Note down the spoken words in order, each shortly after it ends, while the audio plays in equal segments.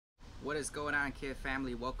What is going on, kid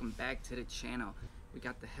family? Welcome back to the channel. We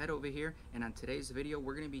got the head over here, and on today's video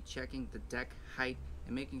we're going to be checking the deck height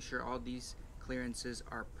and making sure all these clearances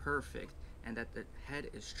are perfect and that the head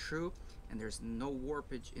is true and there's no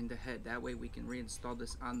warpage in the head. That way we can reinstall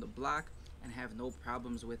this on the block and have no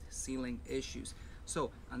problems with sealing issues. So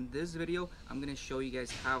on this video I'm going to show you guys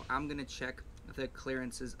how I'm going to check the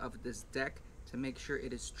clearances of this deck to make sure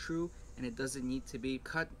it is true and it doesn't need to be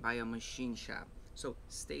cut by a machine shop. So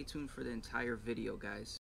stay tuned for the entire video,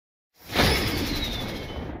 guys.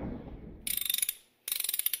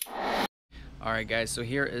 Alright guys, so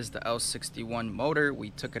here is the L61 motor. We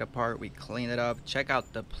took it apart, we cleaned it up. Check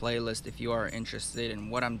out the playlist if you are interested in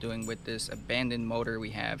what I'm doing with this abandoned motor we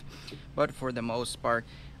have. But for the most part,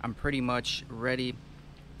 I'm pretty much ready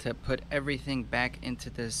to put everything back into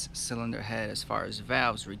this cylinder head as far as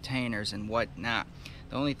valves, retainers, and whatnot.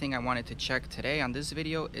 The only thing I wanted to check today on this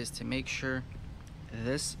video is to make sure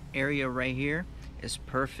this area right here is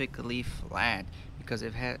perfectly flat, because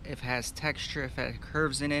if it has texture, if it has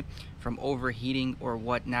curves in it from overheating or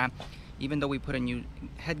whatnot. Even though we put a new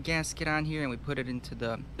head gasket on here and we put it into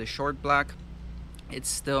the short block, it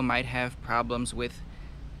still might have problems with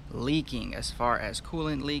leaking, as far as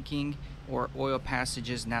coolant leaking or oil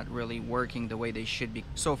passages not really working the way they should be.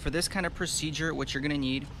 So for this kind of procedure, what you're gonna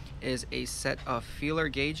need is a set of feeler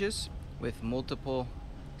gauges with multiple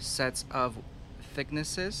sets of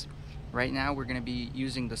thicknesses. Right now we're going to be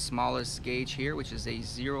using the smallest gauge here, which is a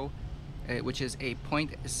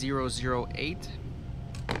 0.008,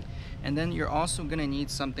 and then you're also going to need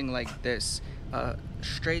something like this, a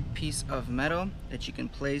straight piece of metal that you can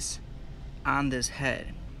place on this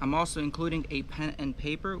head. I'm also including a pen and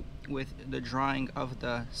paper with the drawing of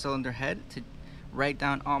the cylinder head to write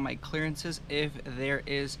down all my clearances if there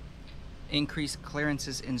is increased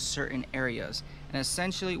clearances in certain areas. And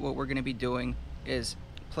essentially what we're going to be doing is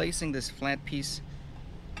placing this flat piece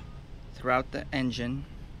throughout the engine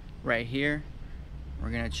right here. We're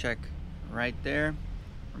going to check right there,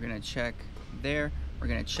 we're going to check there, we're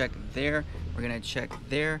going to check there, we're going to check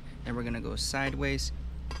there, and we're going to go sideways,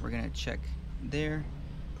 we're going to check there,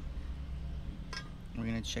 we're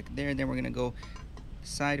going to check there, then we're going to go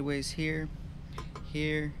sideways here,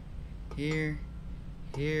 here, here,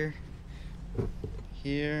 here,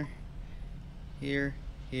 here, here,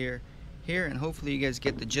 here, here, and hopefully you guys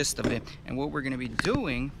get the gist of it. And what we're going to be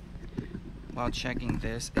doing while checking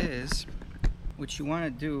this is, what you want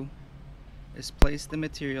to do is place the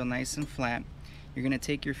material nice and flat. You're going to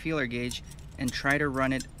take your feeler gauge and try to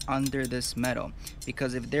run it under this metal,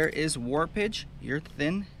 because if there is warpage, your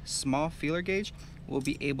thin small feeler gauge will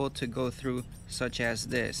be able to go through, such as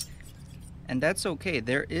this. And that's okay.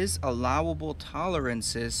 There is allowable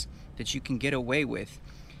tolerances that you can get away with,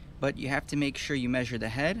 but you have to make sure you measure the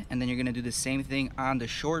head, and then you're going to do the same thing on the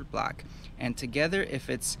short block. And together, if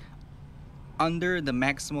it's under the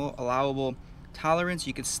maximal allowable tolerance,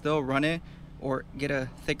 you could still run it or get a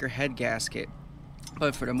thicker head gasket.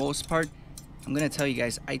 But for the most part, I'm going to tell you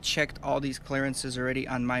guys, I checked all these clearances already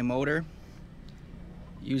on my motor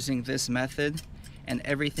using this method, and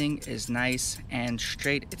everything is nice and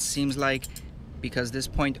straight. It seems like, because this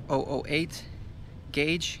 0.008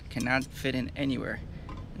 gauge cannot fit in anywhere.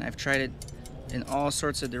 And I've tried it in all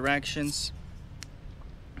sorts of directions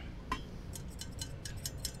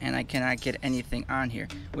and I cannot get anything on here,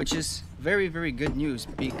 which is very, very good news,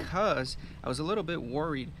 because I was a little bit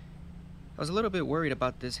worried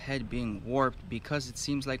about this head being warped, because it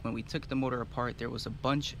seems like when we took the motor apart there was a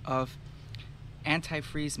bunch of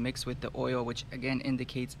antifreeze mixed with the oil, which again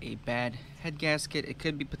indicates a bad head gasket. It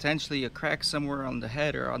could be potentially a crack somewhere on the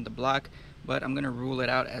head or on the block, but I'm gonna rule it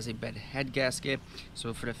out as a bad head gasket.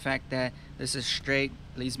 So for the fact that this is straight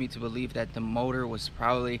leads me to believe that the motor was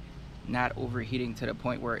probably not overheating to the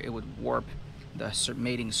point where it would warp the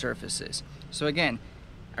mating surfaces. So again,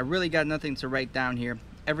 I really got nothing to write down here.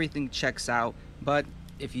 Everything checks out, but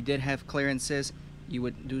if you did have clearances, you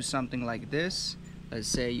would do something like this. Let's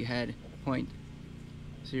say you had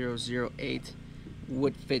 0.008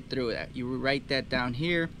 would fit through that. You would write that down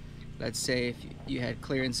here. Let's say if you had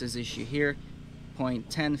clearances issue here,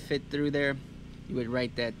 0.10 fit through there, you would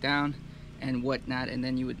write that down and whatnot, and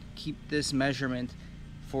then you would keep this measurement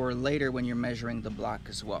for later when you're measuring the block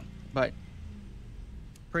as well. But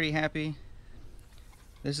pretty happy.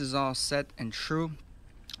 This is all set and true.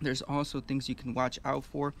 There's also things you can watch out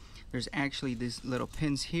for. There's actually these little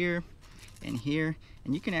pins here and here,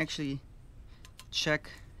 and you can actually check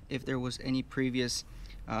if there was any previous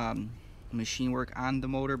machine work on the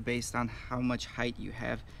motor based on how much height you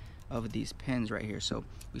have of these pins right here. So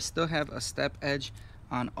we still have a step edge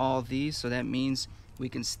on all these, so that means we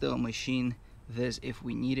can still machine this if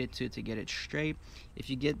we needed to get it straight. If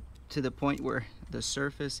you get to the point where the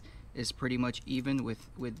surface is pretty much even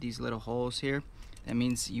with these little holes here, that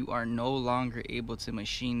means you are no longer able to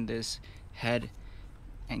machine this head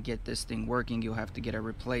and get this thing working. You'll have to get a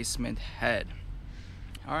replacement head.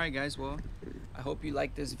 Alright guys, well, I hope you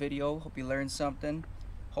liked this video. Hope you learned something.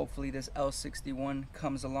 Hopefully this L61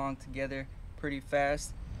 comes along together pretty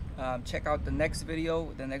fast. Check out the next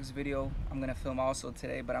video. The next video I'm going to film also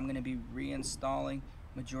today, but I'm going to be reinstalling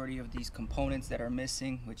majority of these components that are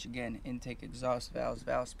missing, which again, intake exhaust valves,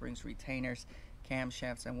 valve springs, retainers,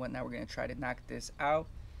 camshafts, and whatnot. We're going to try to knock this out.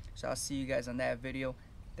 So I'll see you guys on that video.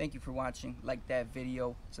 Thank you for watching. Like that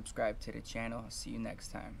video, subscribe to the channel. I'll see you next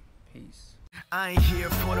time. Peace. I ain't here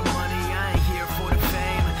for the money, I ain't here for the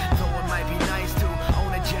fame. Though it might be nice to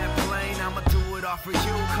own a jet plane, I'ma do it all for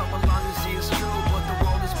you. Come along and see it's true, but the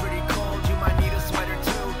world is pretty cold. You might need a sweater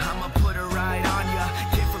too. I'ma put it right on ya.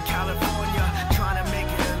 Kid from California, trying to make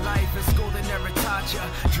it in life. In school they never taught ya.